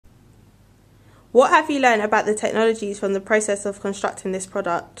What have you learned about the technologies from the process of constructing this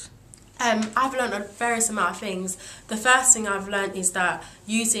product? I've learned a various amount of things. The first thing I've learned is that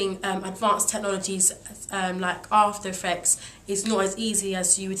using advanced technologies like After Effects is not as easy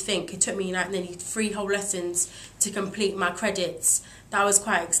as you would think. It took me like nearly 3 whole lessons to complete my credits. That was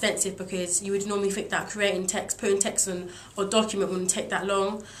quite extensive because you would normally think that creating text, putting text on or document wouldn't take that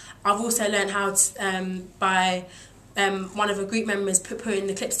long. I've also learned how to, by one of the group members putting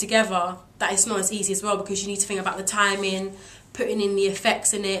the clips together, that it's not as easy as well because you need to think about the timing, putting in the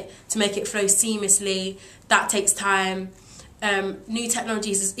effects in it to make it flow seamlessly. That takes time. New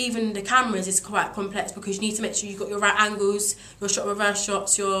technologies, even the cameras, is quite complex because you need to make sure you've got your right angles, your shot reverse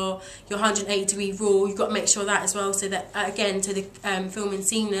shots, your 180-degree rule. You've got to make sure that as well, so that again, to the filming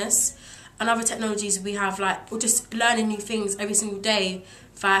seamless. And other technologies we have, like, or just learning new things every single day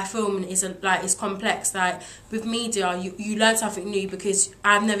via filming is is complex. Like with media, you learn something new because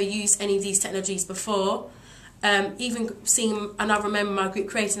I've never used any of these technologies before. Even seeing another member of my group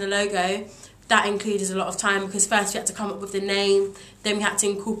creating a logo, that included a lot of time because first we had to come up with the name, then we had to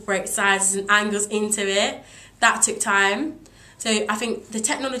incorporate sizes and angles into it. That took time. So I think the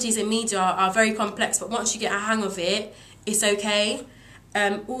technologies in media are very complex, but once you get a hang of it, it's okay.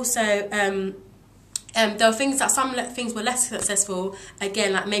 There were things that some things were less successful.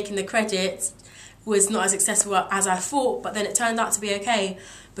 Again, like making the credits was not as successful as I thought, but then it turned out to be okay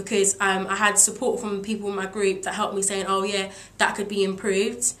because I had support from people in my group that helped me saying, oh yeah, that could be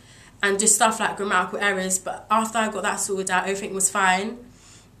improved, and just stuff like grammatical errors. But after I got that sorted out, everything was fine.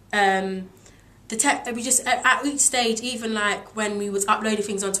 We just at each stage, even like when we was uploading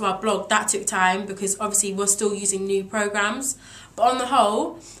things onto our blog, that took time because obviously we're still using new programs. But on the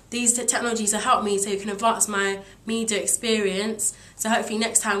whole, these technologies have helped me so it can advance my media experience. So hopefully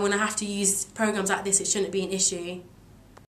next time when I have to use programs like this, it shouldn't be an issue.